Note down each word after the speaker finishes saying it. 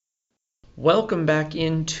Welcome back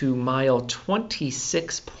into mile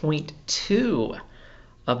 26.2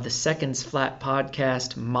 of the Seconds Flat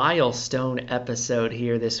Podcast milestone episode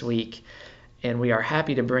here this week. And we are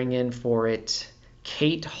happy to bring in for it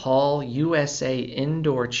Kate Hall, USA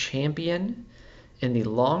Indoor Champion in the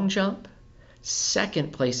long jump,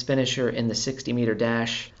 second place finisher in the 60-meter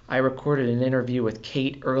dash. I recorded an interview with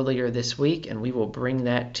Kate earlier this week, and we will bring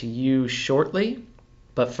that to you shortly.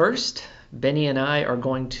 But first, Benny and I are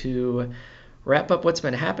going to wrap up what's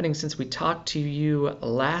been happening since we talked to you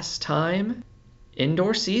last time.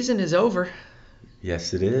 Indoor season is over.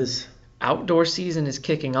 Yes, it is. Outdoor season is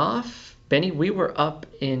kicking off. Benny, we were up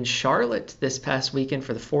in Charlotte this past weekend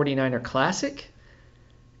for the 49er Classic.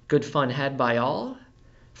 Good fun had by all.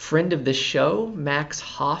 Friend of the show, Max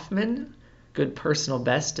Hoffman, good personal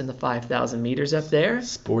best in the 5,000 meters up there.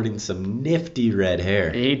 Sporting some nifty red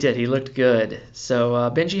hair. He did. He looked good.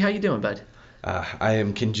 So, Benji, how you doing, bud? I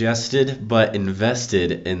am congested but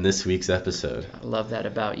invested in this week's episode. I love that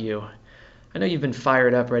about you. I know you've been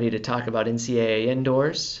fired up, ready to talk about NCAA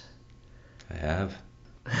indoors. I have.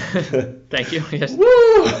 Thank you. Yes.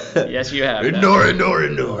 Woo! Yes, you have. Indoor.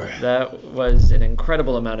 That was an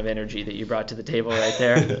incredible amount of energy that you brought to the table right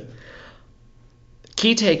there.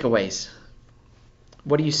 Key takeaways.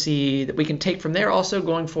 What do you see that we can take from there also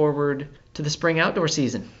going forward to the spring outdoor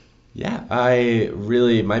season? Yeah,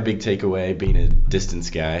 my big takeaway, being a distance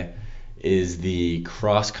guy, is the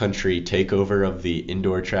cross-country takeover of the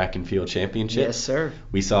Indoor Track and Field Championship. Yes, sir.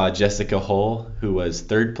 We saw Jessica Hull, who was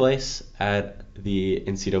third place at the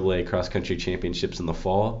NCAA cross-country championships in the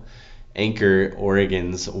fall, anchor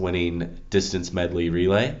Oregon's winning distance medley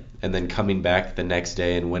relay, and then coming back the next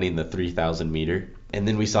day and winning the 3,000 meter. And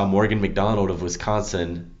then we saw Morgan McDonald of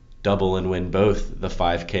Wisconsin double and win both the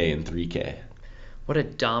 5K and 3K. What a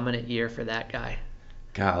dominant year for that guy.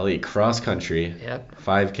 Golly, cross-country, Yep.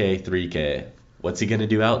 5K, 3K. What's he going to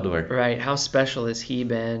do outdoor? Right. How special has he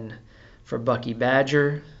been for Bucky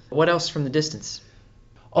Badger? What else from the distance?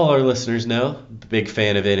 All our listeners know, big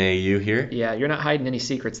fan of NAU here. Yeah, you're not hiding any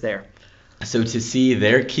secrets there. So to see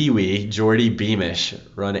their Kiwi, Jordy Beamish,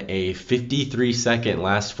 run a 53-second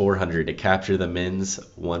last 400 to capture the men's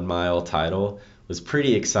 1 mile title was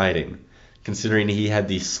pretty exciting, considering he had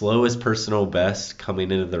the slowest personal best coming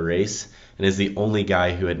into the race and is the only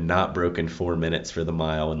guy who had not broken 4 minutes for the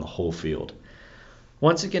mile in the whole field.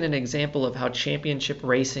 Once again, an example of how championship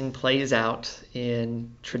racing plays out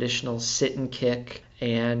in traditional sit and kick.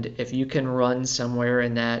 And if you can run somewhere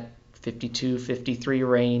in that 52, 53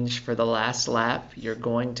 range for the last lap, you're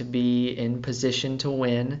going to be in position to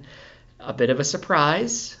win. A bit of a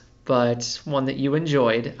surprise, but one that you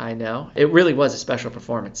enjoyed, I know. It really was a special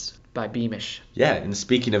performance by Beamish. Yeah, and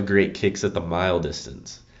speaking of great kicks at the mile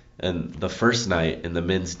distance, and the first night in the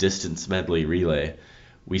men's distance medley relay,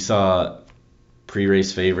 we saw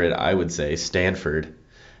pre-race favorite, I would say, Stanford,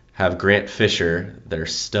 have Grant Fisher, their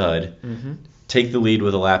stud, take the lead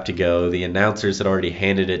with a lap to go. The announcers had already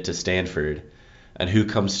handed it to Stanford. And who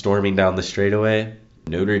comes storming down the straightaway?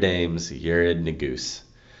 Notre Dame's Yared Nuguse.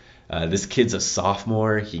 This kid's a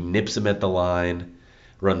sophomore. He nips him at the line,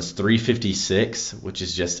 runs 3:56, which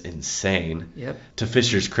is just insane. Yep. To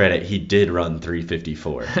Fisher's credit, he did run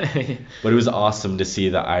 3:54. But it was awesome to see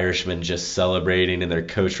the Irishmen just celebrating and their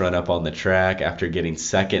coach run up on the track after getting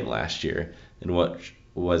second last year in what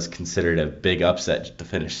was considered a big upset to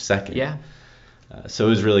finish second. Yeah. So it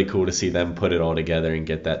was really cool to see them put it all together and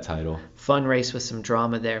get that title. Fun race with some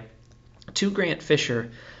drama there. To Grant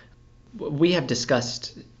Fisher, we have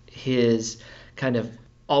discussed his kind of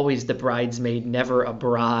always the bridesmaid, never a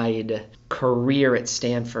bride career at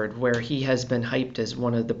Stanford, where he has been hyped as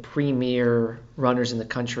one of the premier runners in the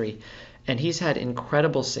country, and he's had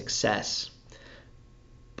incredible success.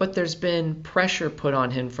 But there's been pressure put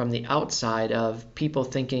on him from the outside of people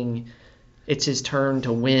thinking it's his turn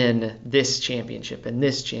to win this championship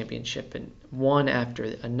and one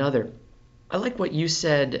after another. I like what you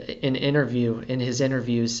said in his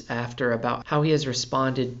interviews after about how he has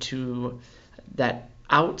responded to that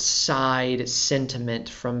outside sentiment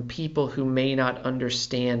from people who may not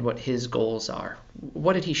understand what his goals are.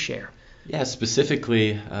 What did he share? Yeah,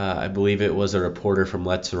 specifically, I believe it was a reporter from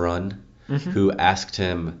Let's Run who asked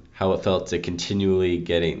him how it felt to continue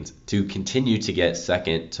to get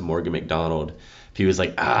second to Morgan McDonald. He was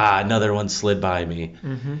like, another one slid by me.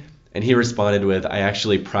 And he responded with, I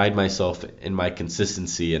actually pride myself in my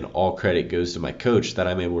consistency, and all credit goes to my coach that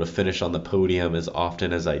I'm able to finish on the podium as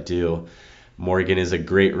often as I do. Morgan is a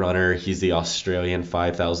great runner. He's the Australian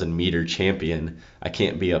 5,000 meter champion. I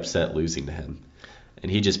can't be upset losing to him.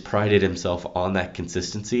 And he just prided himself on that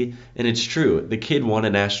consistency. And it's true. The kid won a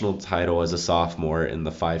national title as a sophomore in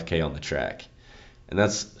the 5K on the track. And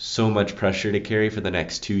that's so much pressure to carry for the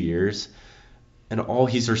next 2 years. And all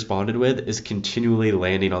he's responded with is continually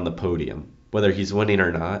landing on the podium. Whether he's winning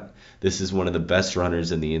or not, this is one of the best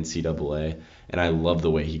runners in the NCAA. And I love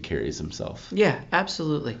the way he carries himself. Yeah,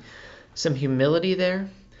 absolutely. Some humility there.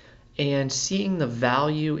 And seeing the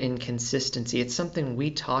value in consistency. It's something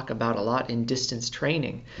we talk about a lot in distance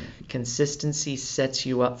training. Consistency sets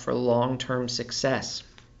you up for long-term success.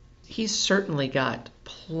 He's certainly got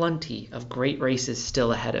plenty of great races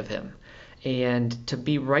still ahead of him. And to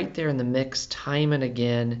be right there in the mix time and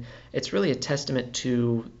again, it's really a testament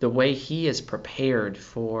to the way he is prepared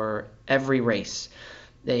for every race.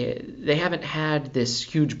 They haven't had this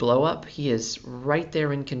huge blow-up. He is right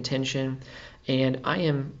there in contention. And I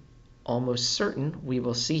am almost certain we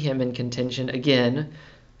will see him in contention again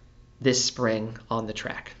this spring on the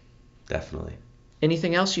track. Definitely.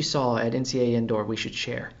 Anything else you saw at NCAA Indoor we should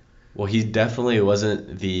share? Well, he definitely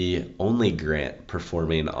wasn't the only Grant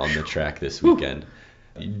performing on the track this weekend.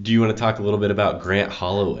 Do you want to talk a little bit about Grant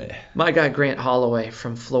Holloway? My guy Grant Holloway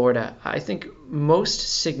from Florida. I think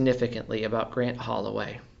most significantly about Grant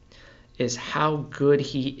Holloway is how good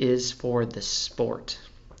he is for the sport.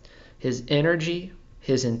 His energy,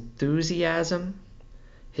 his enthusiasm,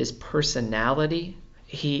 his personality.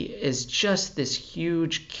 He is just this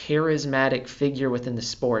huge charismatic figure within the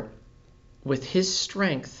sport. With his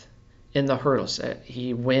strength in the hurdles,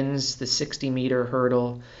 he wins the 60-meter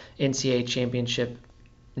hurdle NCAA championship,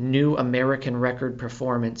 new American record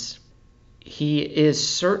performance. He is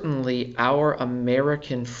certainly our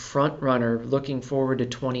American front runner looking forward to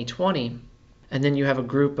 2020. And then you have a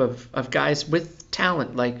group of guys with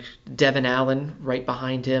talent like Devin Allen right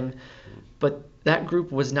behind him. But that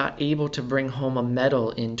group was not able to bring home a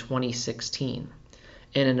medal in 2016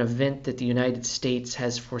 in an event that the United States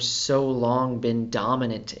has for so long been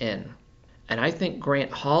dominant in. And I think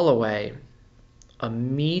Grant Holloway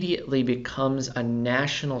immediately becomes a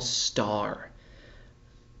national star,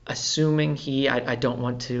 assuming I don't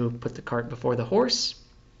want to put the cart before the horse.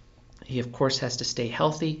 He, of course, has to stay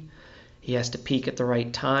healthy. He has to peak at the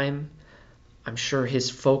right time. I'm sure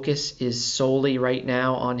his focus is solely right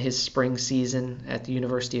now on his spring season at the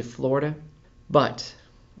University of Florida. But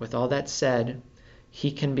with all that said,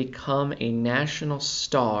 he can become a national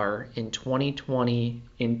star in 2020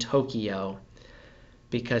 in Tokyo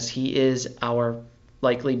because he is our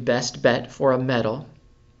likely best bet for a medal.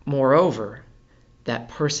 Moreover, that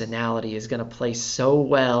personality is going to play so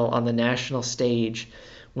well on the national stage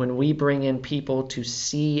when we bring in people to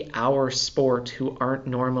see our sport who aren't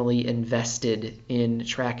normally invested in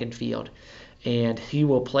track and field. And he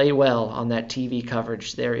will play well on that TV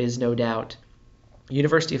coverage, there is no doubt.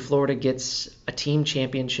 University of Florida gets a team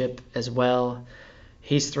championship as well.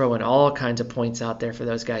 He's throwing all kinds of points out there for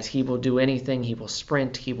those guys. He will do anything. He will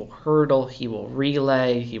sprint, he will hurdle, he will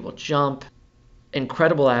relay, he will jump.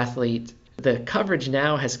 Incredible athlete. The coverage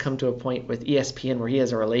now has come to a point with ESPN where he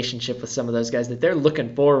has a relationship with some of those guys that they're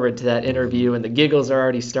looking forward to that interview, and the giggles are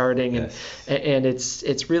already starting, Yes. and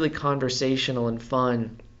it's really conversational and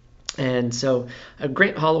fun. And so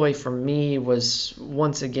Grant Holloway for me was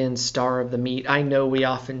once again star of the meet. I know we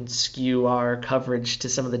often skew our coverage to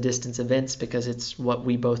some of the distance events because it's what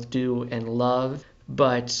we both do and love,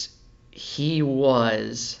 but he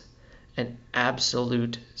was an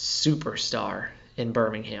absolute superstar in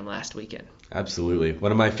Birmingham last weekend. Absolutely.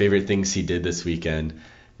 One of my favorite things he did this weekend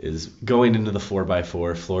is going into the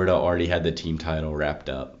 4x4. Florida already had the team title wrapped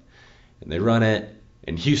up. And they run it,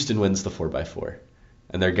 and Houston wins the 4x4.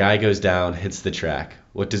 And their guy goes down, hits the track.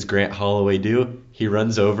 What does Grant Holloway do? He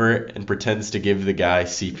runs over and pretends to give the guy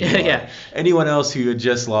CPR. Yeah. Anyone else who had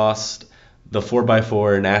just lost the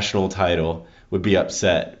 4x4 national title would be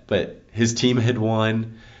upset. But his team had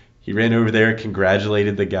won. He ran over there,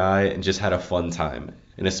 congratulated the guy, and just had a fun time.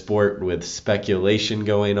 In a sport with speculation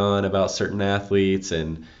going on about certain athletes,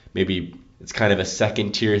 and maybe it's kind of a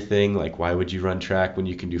second tier thing, like why would you run track when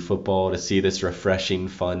you can do football, to see this refreshing,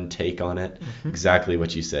 fun take on it. Mm-hmm. Exactly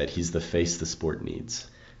what you said. He's the face the sport needs.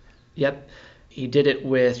 Yep. He did it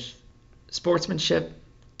with sportsmanship,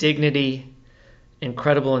 dignity,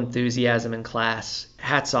 incredible enthusiasm and class.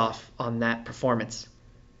 Hats off on that performance.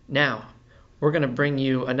 Now, we're going to bring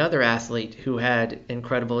you another athlete who had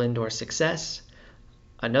incredible indoor success,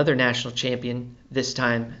 another national champion, this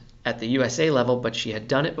time at the USA level, but she had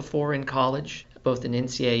done it before in college, both an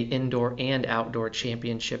NCAA indoor and outdoor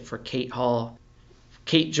championship for Kate Hall.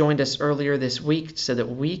 Kate joined us earlier this week so that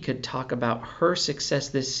we could talk about her success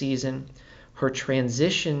this season, her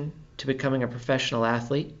transition to becoming a professional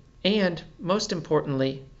athlete, and most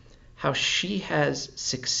importantly, how she has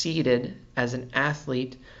succeeded as an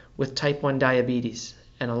athlete with type 1 diabetes,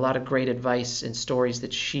 and a lot of great advice and stories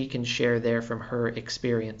that she can share there from her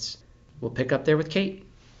experience. We'll pick up there with Kate.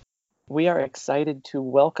 We are excited to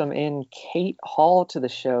welcome in Kate Hall to the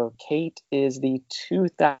show. Kate is the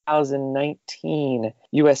 2019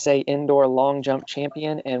 USA Indoor Long Jump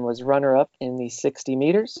Champion and was runner-up in the 60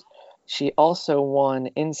 meters. She also won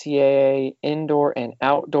NCAA Indoor and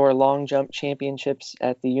Outdoor Long Jump Championships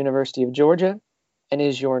at the University of Georgia and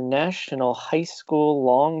is your national high school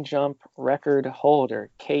long jump record holder.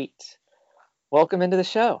 Kate, welcome into the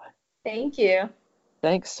show. Thank you.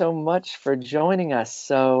 Thanks so much for joining us.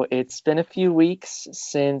 So it's been a few weeks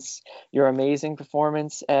since your amazing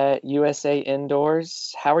performance at USA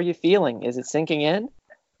Indoors. How are you feeling? Is it sinking in?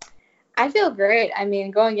 I feel great. I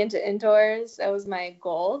mean, going into indoors, that was my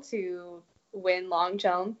goal, to win long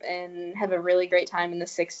jump and have a really great time in the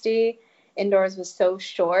 60. Indoors was so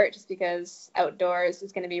short just because outdoors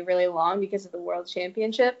is going to be really long because of the World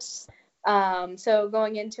Championships. So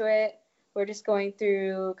going into it, we're just going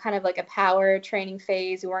through kind of like a power training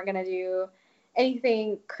phase. We weren't going to do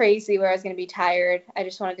anything crazy where I was going to be tired. I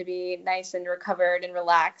just wanted to be nice and recovered and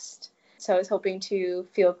relaxed. So I was hoping to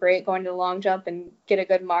feel great going to the long jump and get a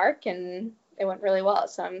good mark, and it went really well.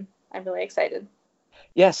 So I'm really excited.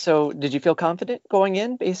 Yeah, so did you feel confident going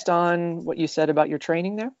in based on what you said about your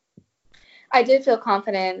training there? I did feel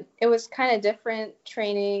confident. It was kind of different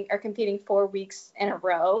training or competing 4 weeks in a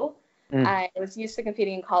row. I was used to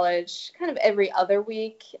competing in college kind of every other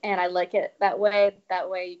week, and I like it that way. That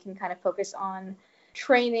way you can kind of focus on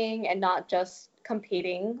training and not just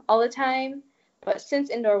competing all the time. But since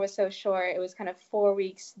indoor was so short, it was kind of 4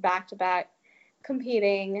 weeks back to back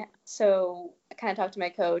competing. So I kind of talked to my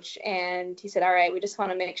coach, and he said, all right, we just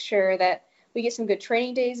want to make sure that we get some good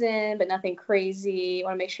training days in, but nothing crazy. You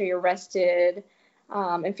want to make sure you're rested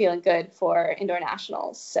and feeling good for indoor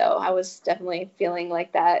nationals. So I was definitely feeling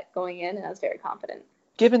like that going in, and I was very confident.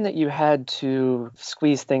 Given that you had to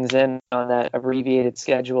squeeze things in on that abbreviated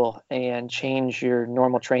schedule and change your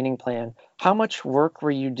normal training plan, how much work were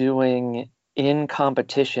you doing in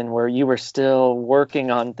competition where you were still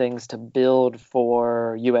working on things to build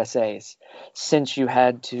for USAs, since you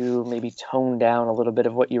had to maybe tone down a little bit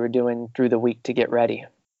of what you were doing through the week to get ready?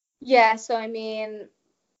 Yeah, so I mean,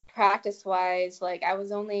 practice-wise, like I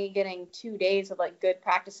was only getting 2 days of like good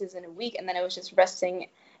practices in a week, and then I was just resting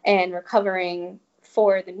and recovering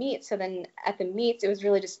for the meet. So then at the meets, it was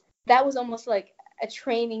really just, that was almost like a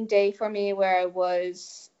training day for me where I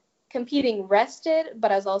was competing rested,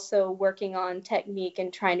 but I was also working on technique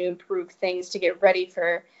and trying to improve things to get ready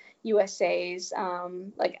for USAs.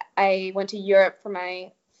 Like I went to Europe for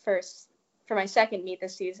my second meet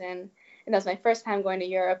this season, and that was my first time going to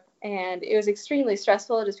Europe, and it was extremely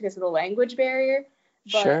stressful just because of the language barrier.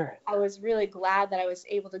 But Sure. I was really glad that I was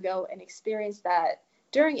able to go and experience that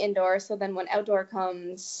during indoor, so then when outdoor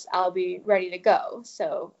comes, I'll be ready to go.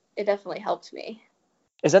 So it definitely helped me.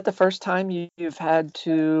 Is that the first time you've had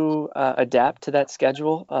to adapt to that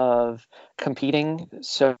schedule of competing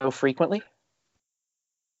so frequently?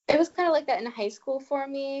 It was kind of like that in high school for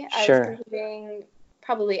me. I was Sure. competing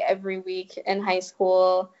probably every week in high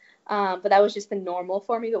school, but that was just the normal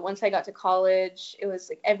for me. But once I got to college, it was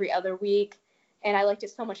like every other week, and I liked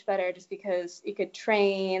it so much better just because you could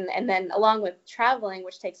train, and then along with traveling,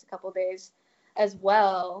 which takes a couple days as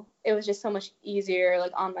well, it was just so much easier,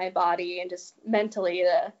 like on my body and just mentally,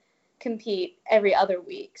 to compete every other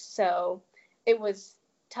week. So it was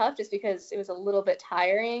tough just because it was a little bit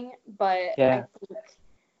tiring, but Yeah. I think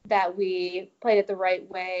that we played it the right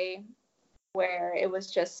way, where it was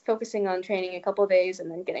just focusing on training a couple of days and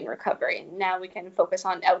then getting recovery. And now we can focus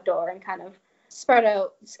on outdoor and kind of spread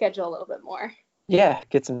out the schedule a little bit more. Yeah,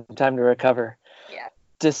 get some time to recover. Yeah.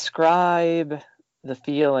 Describe the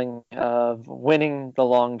feeling of winning the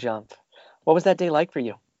long jump. What was that day like for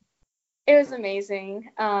you? It was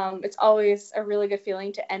amazing. It's always a really good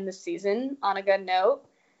feeling to end the season on a good note.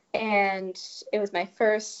 And it was my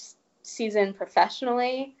first season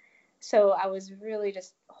professionally. So I was really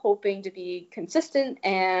just hoping to be consistent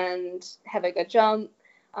and have a good jump.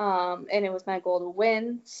 And it was my goal to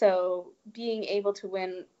win. So being able to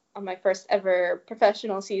win on my first ever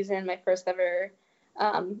professional season, my first ever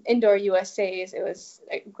indoor USAs, it was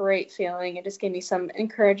a great feeling. It just gave me some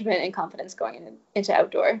encouragement and confidence going into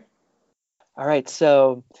outdoor. All right,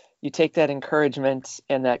 so you take that encouragement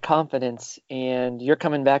and that confidence, and you're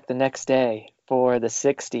coming back the next day for the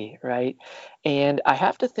 60, right? And I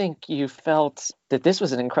have to think you felt that this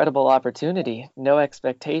was an incredible opportunity. No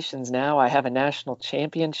expectations now. I have a national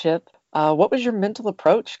championship. What was your mental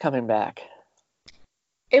approach coming back?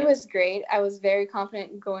 It was great. I was very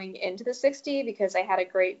confident going into the 60 because I had a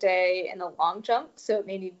great day in the long jump. So it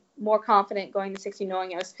made me more confident going to 60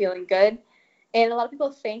 knowing I was feeling good. And a lot of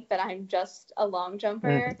people think that I'm just a long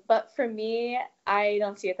jumper. But for me, I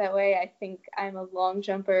don't see it that way. I think I'm a long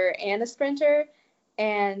jumper and a sprinter.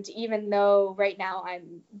 And even though right now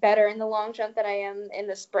I'm better in the long jump than I am in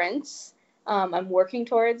the sprints, I'm working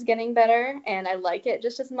towards getting better and I like it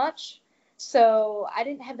just as much. So I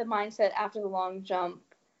didn't have the mindset after the long jump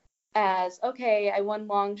as, okay, I won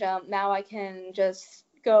long jump. Now I can just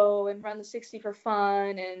go and run the 60 for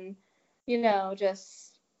fun and,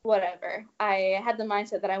 just whatever. I had the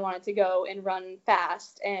mindset that I wanted to go and run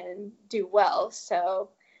fast and do well. So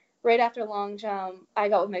right after long jump, I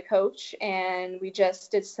got with my coach and we just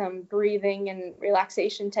did some breathing and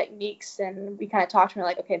relaxation techniques. And we kind of talked to me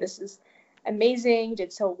like, okay, this is amazing. You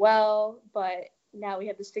did so well, but now we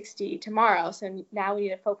have the 60 tomorrow. So now we need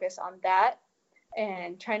to focus on that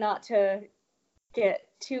and try not to get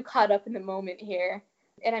too caught up in the moment here.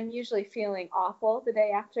 And I'm usually feeling awful the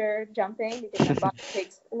day after jumping because my body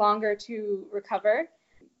takes longer to recover.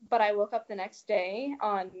 But I woke up the next day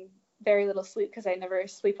on very little sleep because I never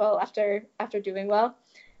sleep well after doing well.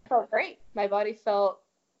 I felt great. My body felt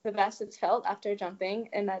the best it's felt after jumping,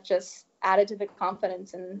 and that just added to the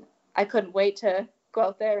confidence. And I couldn't wait to go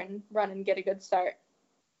out there and run and get a good start.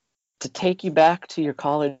 To take you back to your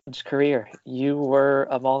college career, you were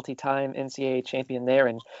a multi-time NCAA champion there.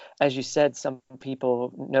 And as you said, some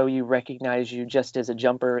people know you, recognize you just as a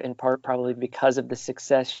jumper, in part probably because of the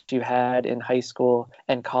success you had in high school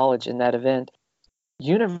and college in that event.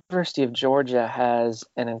 University of Georgia has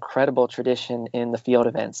an incredible tradition in the field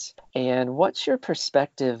events. And what's your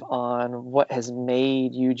perspective on what has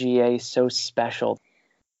made UGA so special?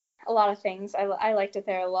 A lot of things. I liked it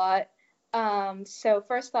there a lot. So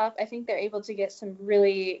first off, I think they're able to get some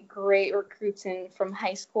really great recruits in from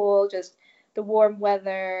high school. Just the warm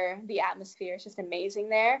weather, the atmosphere is just amazing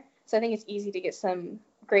there. So I think it's easy to get some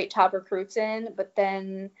great top recruits in. But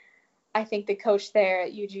then I think the coach there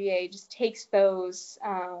at UGA just takes those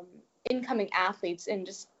incoming athletes and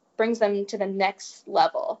just brings them to the next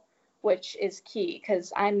level, which is key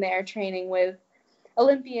because I'm there training with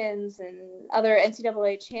Olympians and other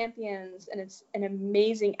NCAA champions, and it's an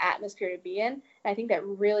amazing atmosphere to be in. And I think that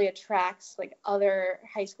really attracts like other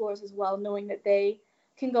high schoolers as well, knowing that they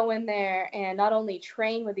can go in there and not only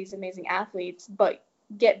train with these amazing athletes, but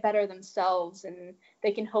get better themselves, and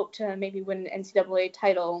they can hope to maybe win an NCAA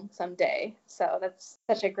title someday. So that's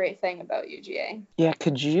such a great thing about UGA. Yeah,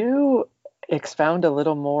 could you expound a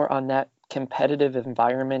little more on that competitive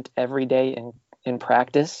environment every day in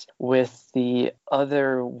practice with the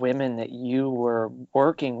other women that you were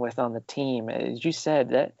working with on the team? As you said,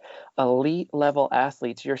 that elite level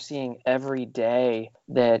athletes you're seeing every day,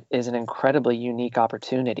 that is an incredibly unique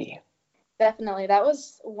opportunity. Definitely. That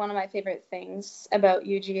was one of my favorite things about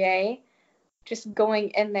UGA. Just going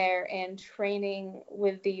in there and training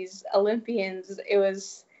with these Olympians, it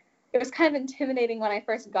was kind of intimidating when I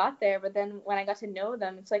first got there, but then when I got to know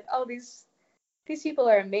them, it's like, oh, these people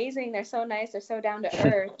are amazing. They're so nice. They're so down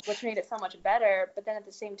to earth, which made it so much better. But then at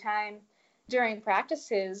the same time, during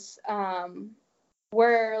practices,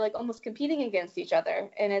 we're like almost competing against each other,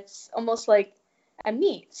 and it's almost like a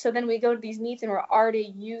meet. So then we go to these meets and we're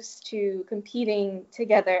already used to competing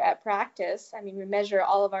together at practice. I mean, we measure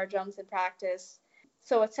all of our jumps in practice.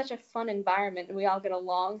 So it's such a fun environment and we all get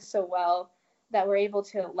along so well that we're able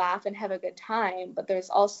to laugh and have a good time. But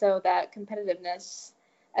there's also that competitiveness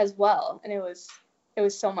as well. And it was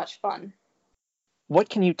so much fun. What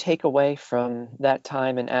can you take away from that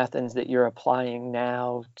time in Athens that you're applying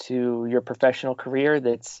now to your professional career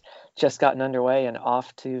that's just gotten underway and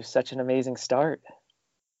off to such an amazing start?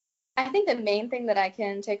 I think the main thing that I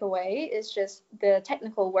can take away is just the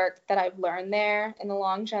technical work that I've learned there in the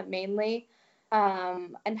long jump mainly.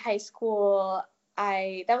 In high school,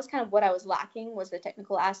 that was kind of what I was lacking, was the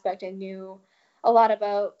technical aspect. I knew a lot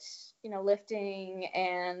about, lifting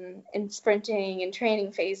and sprinting and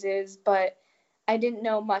training phases, but I didn't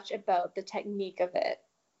know much about the technique of it.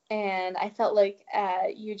 And I felt like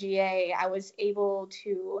at UGA, I was able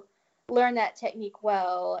to learn that technique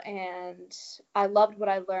well, and I loved what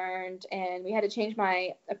I learned. And we had to change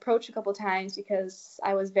my approach a couple times because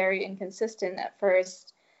I was very inconsistent at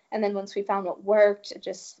first. And then once we found what worked, it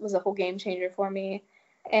just was a whole game changer for me.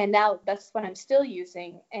 And now that's what I'm still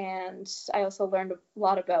using. And I also learned a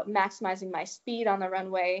lot about maximizing my speed on the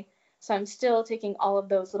runway. So I'm still taking all of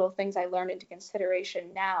those little things I learned into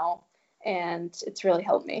consideration now, and it's really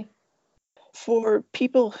helped me. For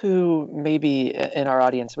people who maybe in our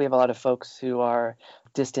audience, we have a lot of folks who are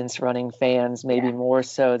distance running fans, maybe more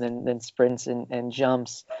so than sprints and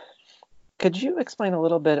jumps. Could you explain a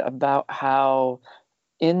little bit about how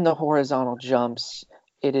in the horizontal jumps,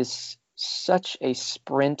 it is such a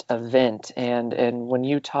sprint event? And when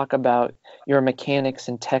you talk about your mechanics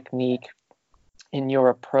and technique in your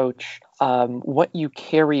approach, what you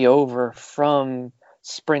carry over from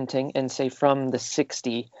sprinting and say from the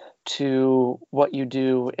 60 to what you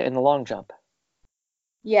do in the long jump?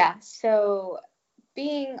 Yeah, so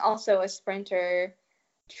being also a sprinter,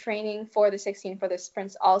 training for the 16 for the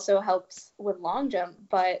sprints also helps with long jump.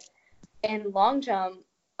 But in long jump,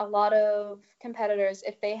 a lot of competitors,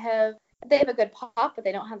 if they have a good pop, but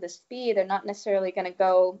they don't have the speed, they're not necessarily going to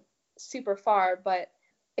go super far. But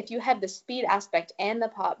if you have the speed aspect and the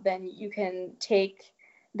pop, then you can take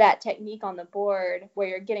that technique on the board where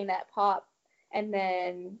you're getting that pop, and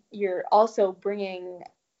then you're also bringing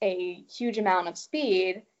a huge amount of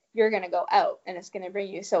speed. You're going to go out, and it's going to bring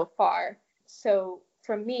you so far. So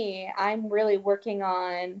for me, I'm really working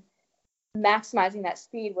on maximizing that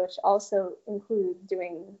speed, which also includes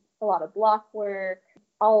doing a lot of block work,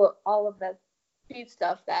 all of that speed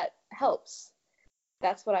stuff that helps.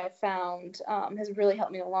 That's what I found has really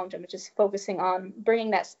helped me in the long jump, just focusing on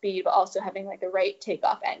bringing that speed, but also having like the right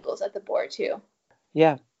takeoff angles at the board too.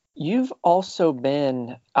 Yeah. You've also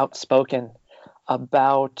been outspoken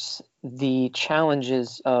about the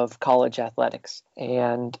challenges of college athletics.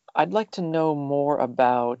 And I'd like to know more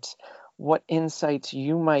about what insights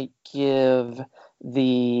you might give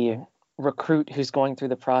the recruit who's going through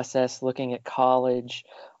the process looking at college,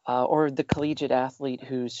 or the collegiate athlete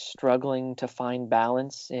who's struggling to find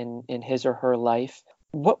balance in his or her life.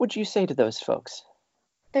 What would you say to those folks?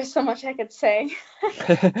 There's so much I could say.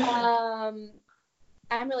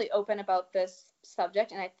 I'm really open about this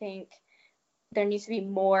subject, and I think there needs to be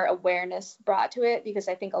more awareness brought to it, because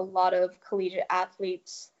I think a lot of collegiate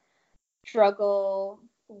athletes struggle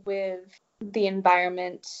with the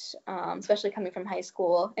environment, especially coming from high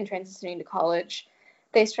school and transitioning to college.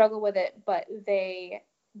 They struggle with it, but they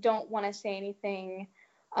don't want to say anything,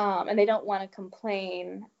 and they don't want to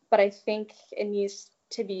complain. But I think it needs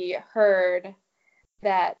to be heard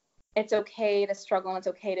that it's okay to struggle and it's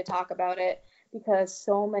okay to talk about it, because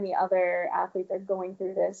so many other athletes are going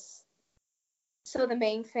through this. So the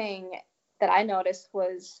main thing that I noticed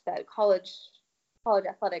was that college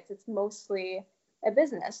athletics, it's mostly a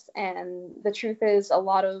business. And the truth is, a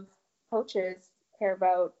lot of coaches care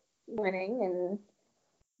about winning and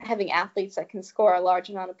having athletes that can score a large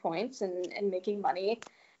amount of points and making money.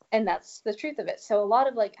 And that's the truth of it. So a lot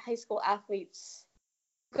of like high school athletes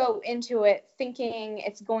go into it thinking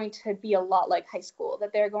it's going to be a lot like high school,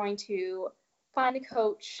 that they're going to find a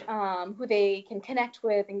coach who they can connect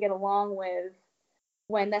with and get along with,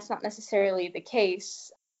 when that's not necessarily the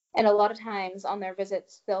case. And a lot of times on their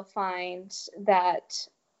visits, they'll find that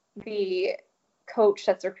the coach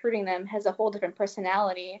that's recruiting them has a whole different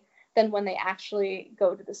personality than when they actually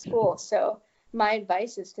go to the school. So my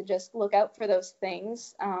advice is to just look out for those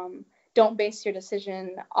things. Don't base your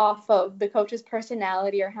decision off of the coach's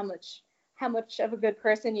personality or how much of a good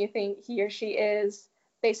person you think he or she is.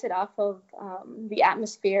 Base it off of the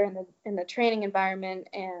atmosphere and the training environment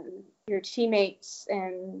and your teammates,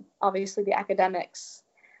 and obviously the academics,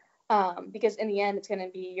 because in the end it's going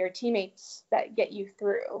to be your teammates that get you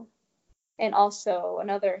through. And also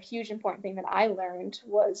another huge important thing that I learned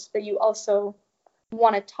was that you also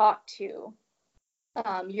want to talk to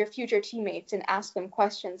your future teammates and ask them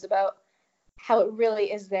questions about how it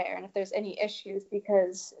really is there and if there's any issues,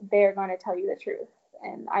 because they're going to tell you the truth.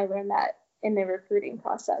 And I learned that in the recruiting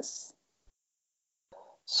process.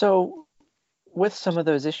 So with some of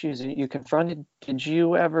those issues that you confronted, did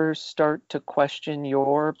you ever start to question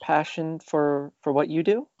your passion for what you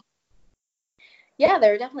do? Yeah,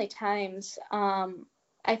 there were definitely times.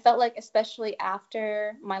 I felt like, especially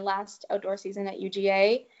after my last outdoor season at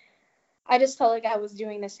UGA, I just felt like I was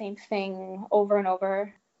doing the same thing over and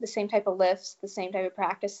over, the same type of lifts, the same type of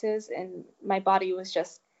practices, and my body was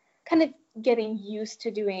just kind of getting used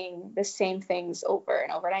to doing the same things over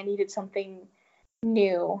and over, and I needed something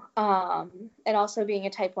new. And also being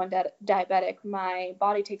a type 1 diabetic, my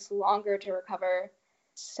body takes longer to recover.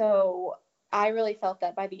 So I really felt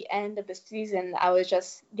that by the end of the season, I was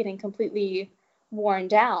just getting completely worn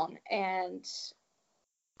down. And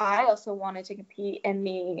I also wanted to compete in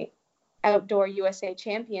the outdoor USA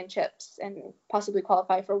championships and possibly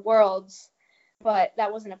qualify for worlds, but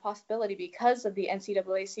that wasn't a possibility because of the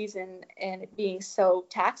NCAA season and it being so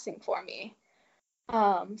taxing for me.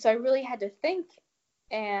 So I really had to think,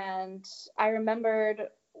 and I remembered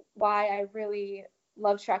why I really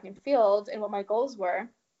love track and field and what my goals were.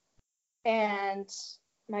 And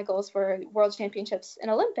my goals were world championships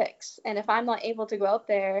and Olympics. And if I'm not able to go out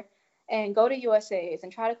there and go to USAs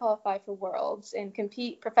and try to qualify for worlds and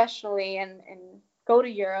compete professionally and go to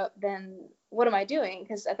Europe, then what am I doing?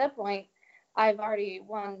 Because at that point, I've already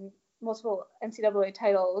won multiple NCAA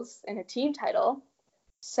titles and a team title.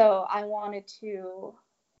 So I wanted to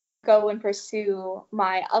go and pursue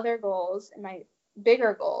my other goals and my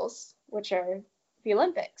bigger goals, which are the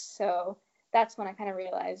Olympics. So that's when I kind of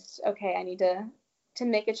realized, okay, I need to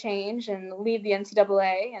make a change and leave the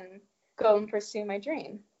NCAA and go and pursue my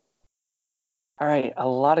dream. All right, a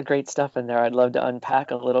lot of great stuff in there. I'd love to unpack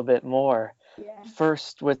a little bit more. Yeah.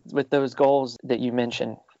 First, with those goals that you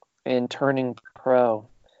mentioned in turning pro,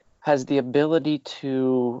 has the ability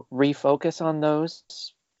to refocus on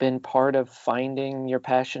those been part of finding your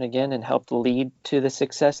passion again and helped lead to the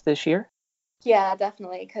success this year? Yeah,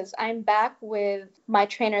 definitely. Because I'm back with my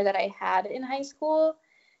trainer that I had in high school,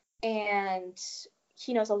 and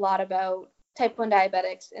he knows a lot about type 1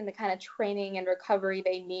 diabetics and the kind of training and recovery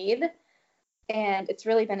they need. And it's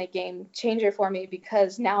really been a game changer for me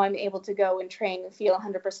because now I'm able to go and train and feel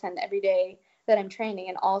 100% every day that I'm training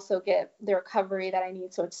and also get the recovery that I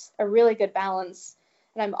need. So it's a really good balance.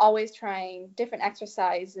 And I'm always trying different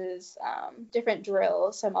exercises, different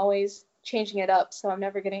drills. So I'm always changing it up. So I'm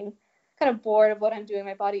never getting kind of bored of what I'm doing.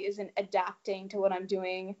 My body isn't adapting to what I'm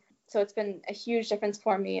doing. So it's been a huge difference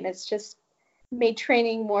for me. And it's just made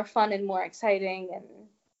training more fun and more exciting. And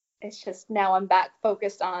it's just now I'm back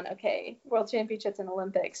focused on, okay, world championships and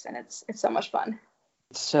Olympics, and it's so much fun.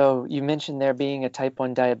 So you mentioned there being a type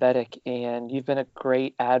 1 diabetic, and you've been a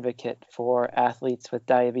great advocate for athletes with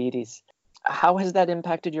diabetes. How has that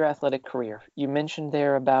impacted your athletic career? You mentioned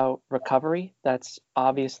there about recovery. That's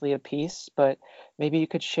obviously a piece, but maybe you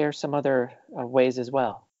could share some other ways as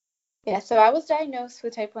well. Yeah, so I was diagnosed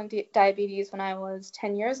with type 1 diabetes when I was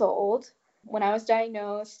 10 years old. When I was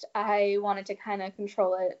diagnosed, I wanted to kind of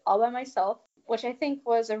control it all by myself, which I think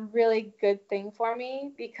was a really good thing for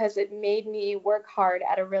me because it made me work hard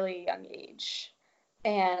at a really young age.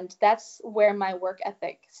 And that's where my work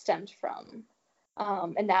ethic stemmed from.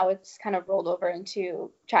 And now it's kind of rolled over into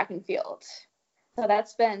track and field. So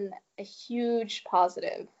that's been a huge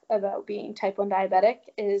positive about being type 1 diabetic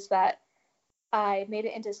is that I made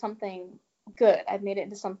it into something good. I've made it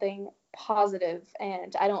into something positive,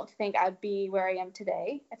 and I don't think I'd be where I am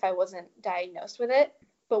today if I wasn't diagnosed with it.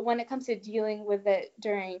 But when it comes to dealing with it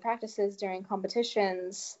during practices, during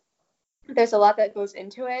competitions, there's a lot that goes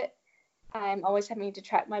into it. I'm always having to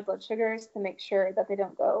track my blood sugars to make sure that they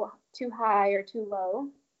don't go too high or too low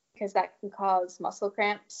because that can cause muscle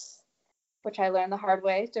cramps, which I learned the hard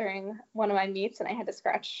way during one of my meets, and I had to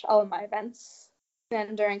scratch all of my events.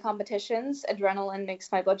 Then during competitions, adrenaline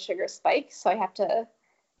makes my blood sugar spike, so I have to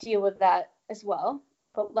deal with that as well.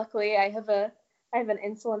 But luckily, I have an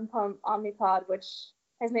insulin pump Omnipod, which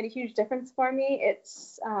has made a huge difference for me.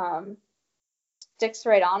 It's sticks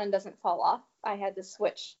right on and doesn't fall off. I had to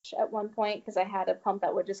switch at one point because I had a pump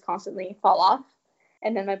that would just constantly fall off,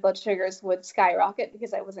 and then my blood sugars would skyrocket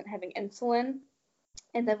because I wasn't having insulin.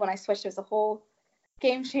 And then when I switched, it was a whole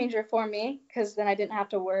game changer for me because then I didn't have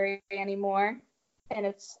to worry anymore. And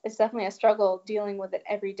it's definitely a struggle dealing with it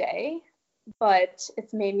every day, but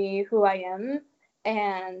it's made me who I am.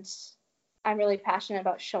 And I'm really passionate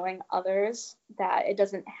about showing others that it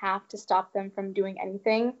doesn't have to stop them from doing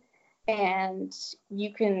anything. And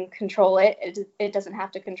you can control it. It doesn't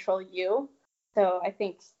have to control you. So I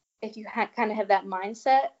think if you kind of have that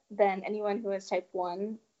mindset, then anyone who has type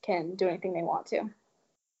 1 can do anything they want to.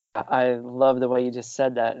 I love the way you just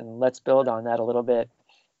said that, and let's build on that a little bit.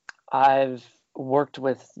 I've worked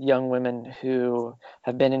with young women who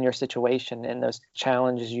have been in your situation and those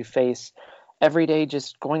challenges you face every day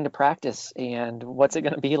just going to practice and what's it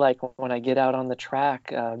going to be like when I get out on the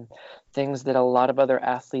track, things that a lot of other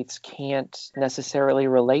athletes can't necessarily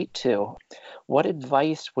relate to. What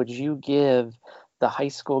advice would you give the high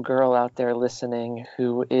school girl out there listening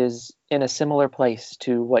who is in a similar place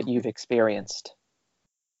to what you've experienced?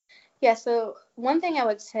 Yeah, so one thing I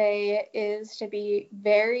would say is to be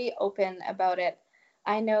very open about it.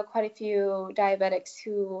 I know quite a few diabetics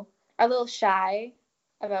who are a little shy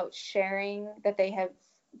about sharing that they have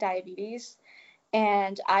diabetes.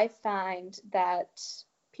 And I find that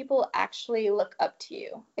people actually look up to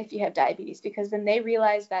you if you have diabetes because then they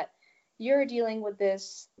realize that you're dealing with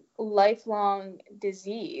this lifelong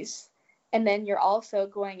disease. And then you're also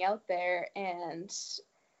going out there and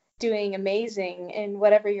doing amazing in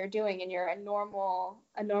whatever you're doing and you're a normal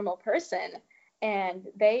person, and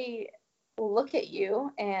they look at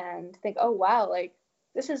you and think, oh wow, like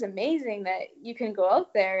this is amazing that you can go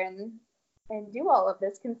out there and do all of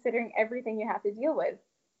this considering everything you have to deal with.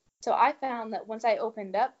 So I found that once I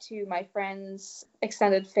opened up to my friends,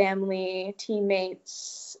 extended family,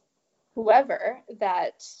 teammates, whoever,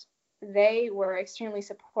 that they were extremely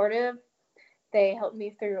supportive. They helped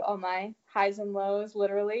me through all my highs and lows,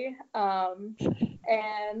 literally. And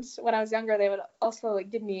when I was younger, they would also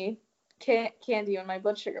give me candy when my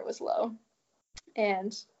blood sugar was low.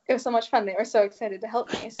 And it was so much fun. They were so excited to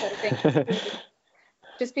help me. So I think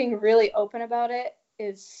just being really open about it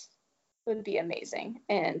would be amazing.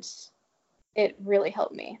 And it really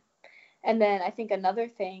helped me. And then I think another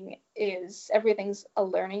thing is everything's a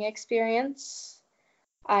learning experience.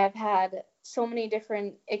 I've had so many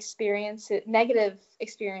different experiences, negative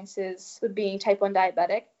experiences with being type 1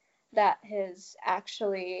 diabetic that has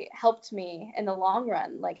actually helped me in the long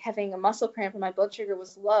run. Like having a muscle cramp when my blood sugar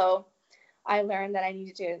was low, I learned that I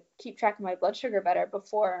needed to keep track of my blood sugar better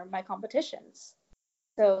before my competitions.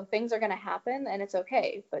 So things are going to happen and it's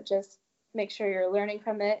okay, but just make sure you're learning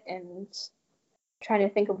from it and trying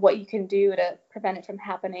to think of what you can do to prevent it from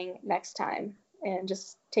happening next time, and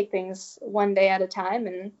just take things one day at a time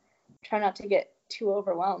and try not to get too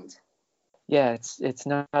overwhelmed. Yeah, it's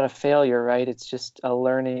not a failure, right? It's just a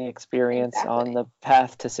learning experience on the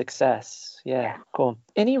path to success. Yeah, cool.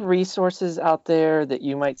 Any resources out there that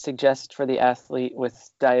you might suggest for the athlete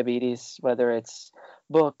with diabetes, whether it's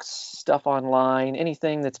books, stuff online,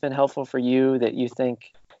 anything that's been helpful for you that you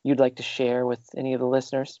think you'd like to share with any of the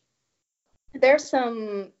listeners? There's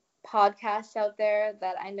some podcasts out there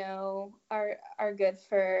that I know are good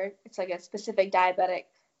for, it's like a specific diabetic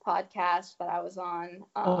podcast that I was on.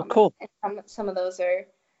 Oh, cool. And some of those are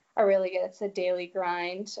really good. It's a daily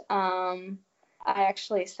grind. I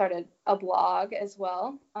actually started a blog as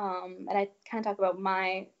well. And I kind of talk about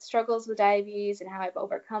my struggles with diabetes and how I've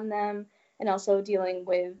overcome them, and also dealing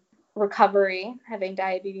with recovery, having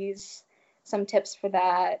diabetes, some tips for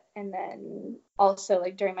that. And then also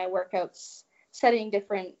like during my workouts, setting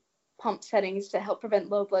different pump settings to help prevent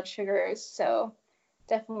low blood sugars. So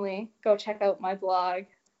definitely go check out my blog.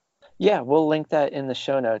 Yeah, we'll link that in the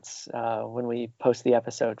show notes when we post the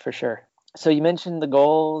episode for sure. So you mentioned the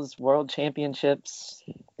goals, World Championships,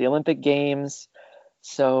 the Olympic Games.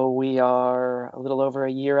 So we are a little over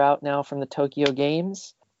a year out now from the Tokyo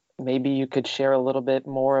Games. Maybe you could share a little bit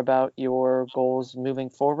more about your goals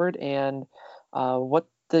moving forward and what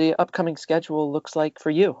the upcoming schedule looks like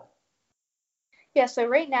for you. Yeah, so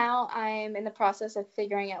right now I'm in the process of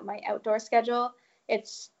figuring out my outdoor schedule.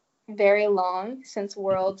 It's very long since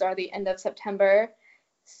Worlds are the end of September.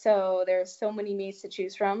 So there's so many meets to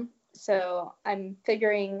choose from. So I'm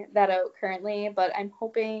figuring that out currently, but I'm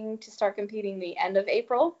hoping to start competing the end of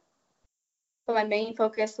April. But my main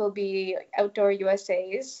focus will be outdoor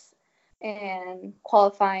USAs and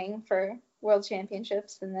qualifying for World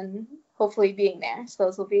Championships, and then hopefully being there. So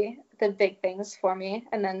those will be the big things for me.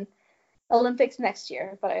 And then Olympics next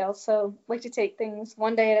year. But I also like to take things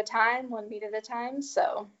one day at a time, one meet at a time.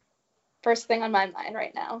 So first thing on my mind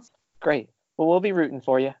right now. Great. Well, we'll be rooting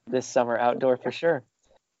for you this summer outdoor for sure.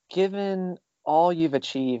 Given all you've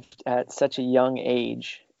achieved at such a young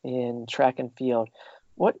age in track and field,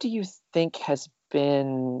 what do you think has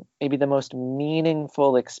been maybe the most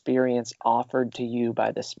meaningful experience offered to you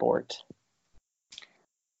by the sport?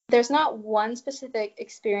 There's not one specific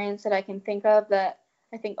experience that I can think of that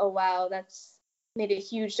I think, oh, wow, that's made a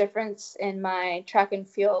huge difference in my track and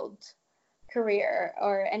field career,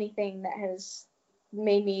 or anything that has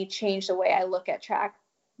made me change the way I look at track.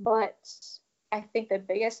 But I think the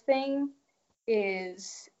biggest thing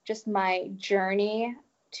is just my journey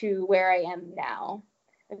to where I am now.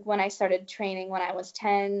 Like when I started training when I was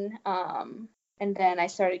 10, and then I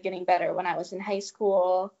started getting better when I was in high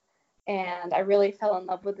school. And I really fell in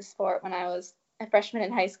love with the sport when I was a freshman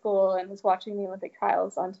in high school and was watching the Olympic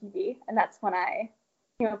trials on TV. And that's when I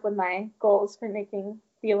came up with my goals for making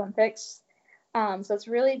the Olympics. So it's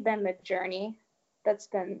really been the journey that's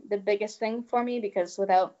been the biggest thing for me, because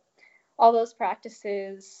without all those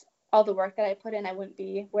practices, all the work that I put in, I wouldn't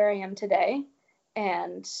be where I am today.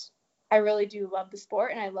 And I really do love the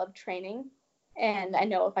sport and I love training. And I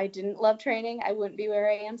know if I didn't love training, I wouldn't be where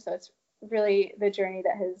I am. So it's really the journey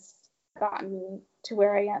that has gotten me to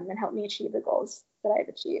where I am and helped me achieve the goals that I've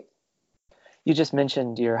achieved. You just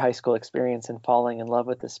mentioned your high school experience and falling in love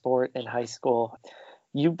with the sport in high school.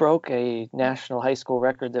 You broke a national high school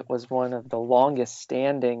record that was one of the longest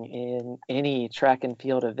standing in any track and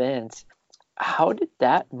field event. How did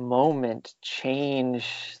that moment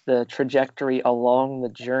change the trajectory along the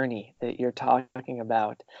journey that you're talking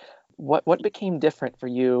about? What became different for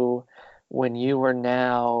you when you were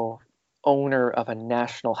now owner of a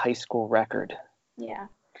national high school record. Yeah.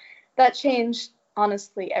 That changed,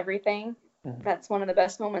 honestly, everything. Mhm. That's one of the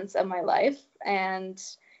best moments of my life. And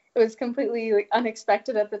it was completely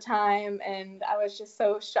unexpected at the time. And I was just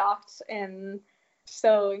so shocked and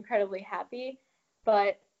so incredibly happy.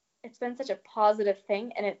 But it's been such a positive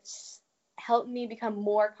thing. And it's helped me become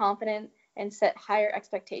more confident and set higher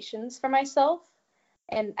expectations for myself.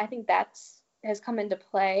 And I think has come into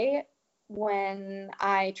play when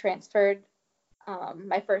I transferred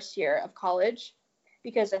my first year of college,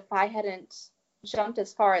 because if I hadn't jumped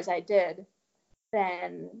as far as I did,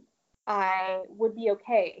 then I would be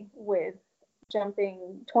okay with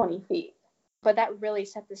jumping 20 feet. But that really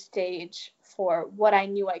set the stage for what I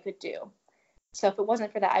knew I could do. So if it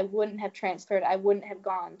wasn't for that, I wouldn't have transferred. I wouldn't have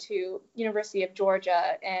gone to University of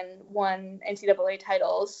Georgia and won NCAA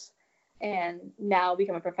titles and now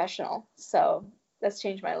become a professional. So that's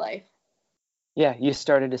changed my life. Yeah, you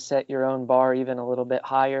started to set your own bar even a little bit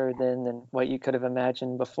higher than what you could have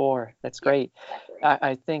imagined before. That's great. Exactly.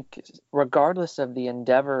 I think regardless of the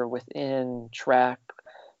endeavor within track,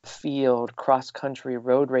 field, cross-country,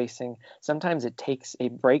 road racing, sometimes it takes a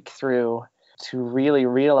breakthrough to really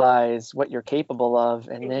realize what you're capable of,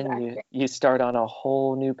 and then Exactly. you start on a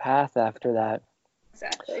whole new path after that.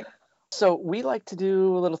 Exactly. So we like to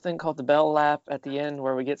do a little thing called the bell lap at the end,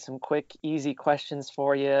 where we get some quick, easy questions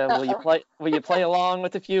for you. Will you play? Will you play along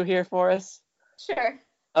with a few here for us? Sure.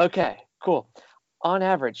 Okay, cool. On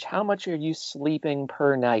average, how much are you sleeping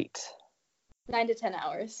per night? 9 to 10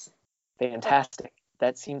 hours. Fantastic.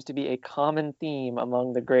 That seems to be a common theme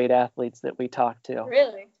among the great athletes that we talk to.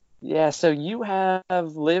 Really? Yeah, so you have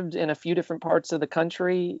lived in a few different parts of the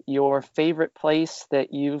country. Your favorite place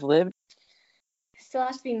that you've lived? Still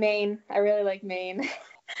has to be Maine. I really like Maine.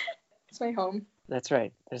 It's my home. That's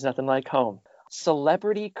right. There's nothing like home.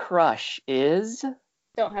 Celebrity crush is?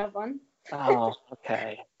 Don't have one. Oh,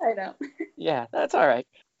 okay. I don't. Yeah, that's all right.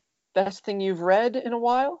 Best thing you've read in a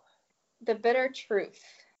while? The Bitter Truth.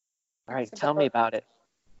 All right, tell me about it.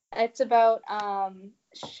 It's about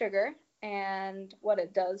sugar and what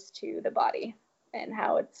it does to the body and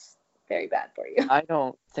how it's very bad for you. I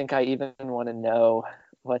don't think I even want to know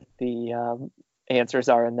what the answers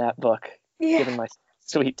are in that book, given my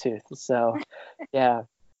sweet tooth. So, yeah.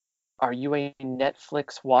 Are you a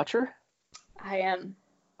Netflix watcher? I am.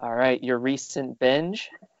 All right, your recent binge?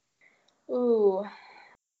 Ooh,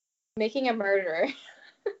 Making a Murderer.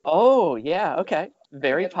 Oh, yeah, okay.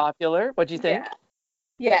 Very popular. What'd you think?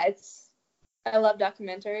 Yeah, I love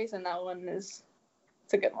documentaries, and that one it's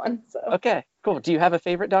a good one. So. Okay, cool. Do you have a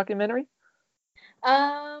favorite documentary?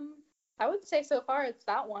 I would say so far it's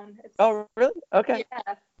that one. Oh, really? Okay.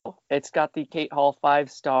 Yeah. It's got the Kate Hall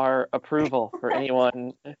 5-star approval for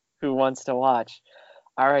anyone who wants to watch.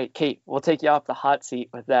 All right, Kate, we'll take you off the hot seat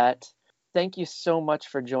with that. Thank you so much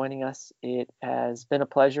for joining us. It has been a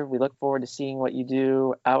pleasure. We look forward to seeing what you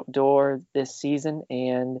do outdoor this season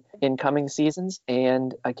and in coming seasons.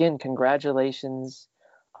 And again, congratulations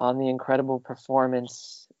on the incredible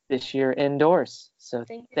performance this year indoors. So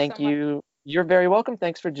thank you. Much. You're very welcome.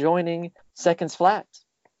 Thanks for joining Seconds Flat.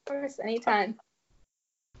 Of course, anytime.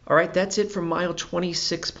 All right, that's it for mile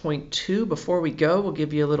 26.2. Before we go, we'll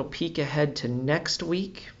give you a little peek ahead to next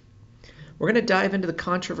week. We're going to dive into the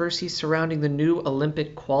controversy surrounding the new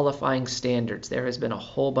Olympic qualifying standards. There has been a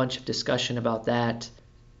whole bunch of discussion about that,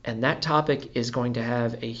 and that topic is going to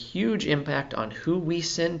have a huge impact on who we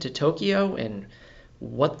send to Tokyo and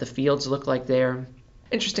what the fields look like there.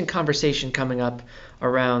 Interesting conversation coming up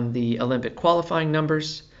around the Olympic qualifying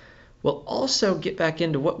numbers. We'll also get back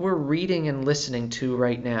into what we're reading and listening to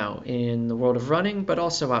right now in the world of running, but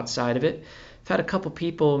also outside of it. I've had a couple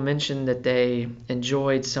people mention that they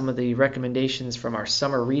enjoyed some of the recommendations from our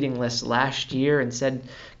summer reading list last year and said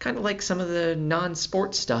kind of like some of the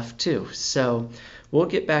non-sport stuff too. So we'll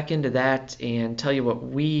get back into that and tell you what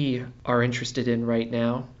we are interested in right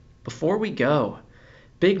now. Before we go,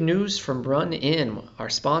 big news from Run In, our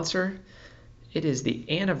sponsor. It is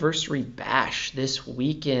the anniversary bash this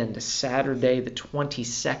weekend, Saturday the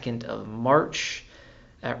 22nd of March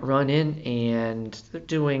at Run In, and they're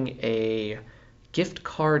doing a gift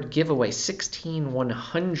card giveaway. 16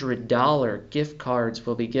 $100 gift cards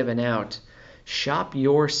will be given out. Shop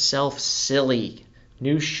yourself silly.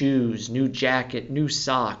 New shoes, new jacket, new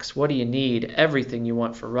socks. What do you need? Everything you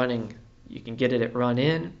want for running, you can get it at Run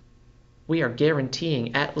In. We are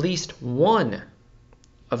guaranteeing at least one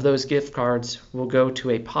of those gift cards will go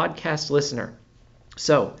to a podcast listener.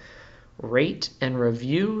 So rate and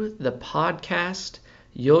review the podcast.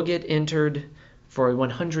 You'll get entered for a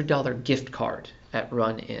 $100 gift card at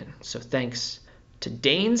Run In. So thanks to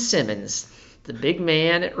Dane Simmons The big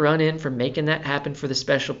man at Run In for making that happen for the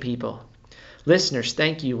special people. Listeners,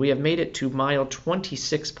 thank you. We have made it to mile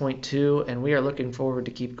 26.2, and we are looking forward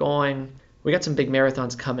to keep going. We got some big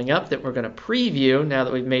marathons coming up that we're going to preview now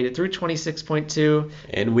that we've made it through 26.2.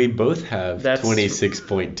 And we both have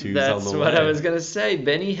 26.2s on the way. That's what I was going to say.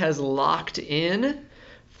 Benny has locked in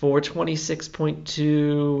for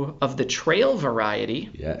 26.2 of the trail variety.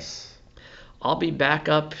 Yes. I'll be back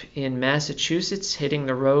up in Massachusetts hitting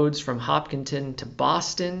the roads from Hopkinton to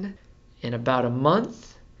Boston in about a month.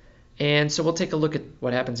 And so we'll take a look at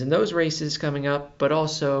what happens in those races coming up, but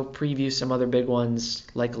also preview some other big ones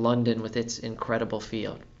like London with its incredible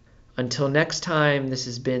field. Until next time, this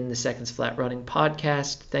has been the Seconds Flat Running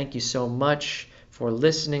Podcast. Thank you so much for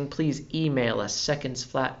listening. Please email us,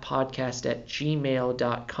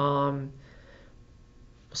 secondsflatpodcast@gmail.com.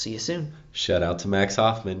 We'll see you soon. Shout out to Max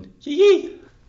Hoffman. Yee!